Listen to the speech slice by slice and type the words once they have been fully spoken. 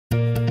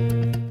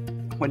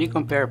When you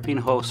compare a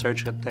pinhole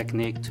surgical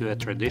technique to a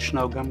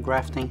traditional gum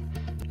grafting,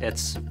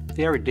 it's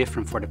very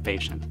different for the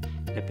patient.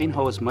 The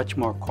pinhole is much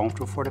more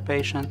comfortable for the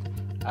patient.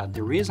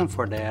 The reason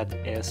for that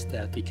is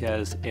that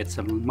because it's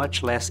a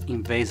much less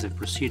invasive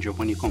procedure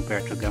when you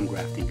compare to gum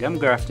grafting. Gum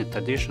grafting,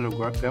 traditional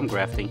gum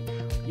grafting,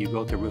 you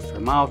go to the roof of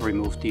the mouth,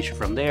 remove tissue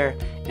from there,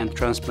 and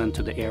transplant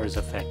to the areas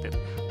affected.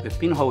 With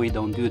pinhole, we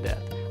don't do that.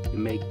 We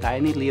make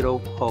tiny little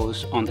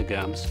holes on the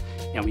gums,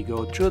 and we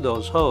go through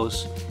those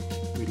holes,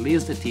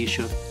 release the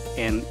tissue,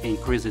 and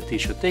increase the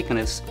tissue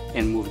thickness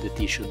and move the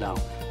tissue down.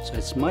 So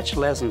it's much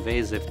less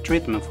invasive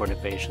treatment for the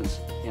patients,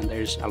 and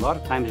there's a lot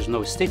of times there's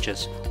no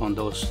stitches on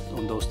those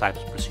types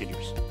of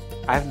procedures.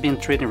 I've been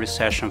treating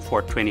recession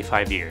for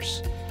 25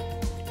 years,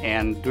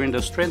 and during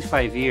those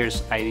 25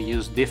 years I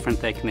used different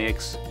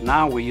techniques.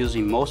 Now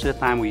most of the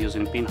time we're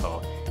using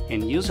pinhole,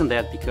 and using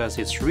that because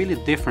it's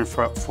really different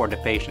for the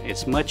patient.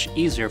 It's much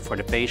easier for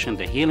the patient,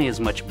 the healing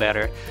is much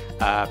better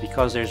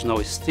because there's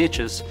no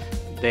stitches.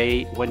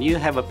 When you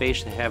have a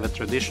patient have a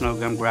traditional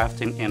gum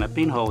grafting and a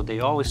pinhole,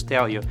 they always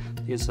tell you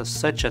it's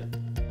such a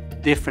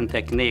different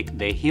technique.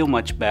 They heal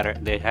much better,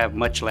 they have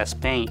much less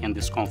pain and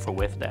discomfort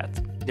with that.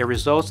 The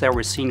results that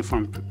we're seeing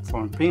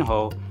from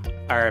pinhole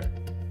are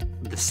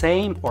the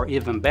same or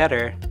even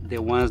better the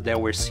ones that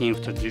we're seeing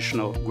with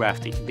traditional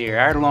grafting. They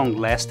are long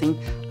lasting.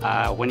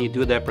 When you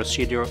do that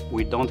procedure,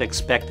 we don't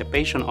expect the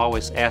patient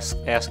always ask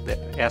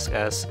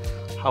us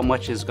how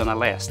much it's gonna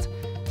last.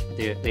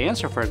 The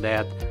answer for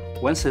that,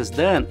 once it's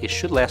done, it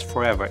should last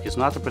forever. It's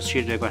not a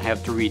procedure you're going to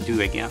have to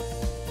redo again.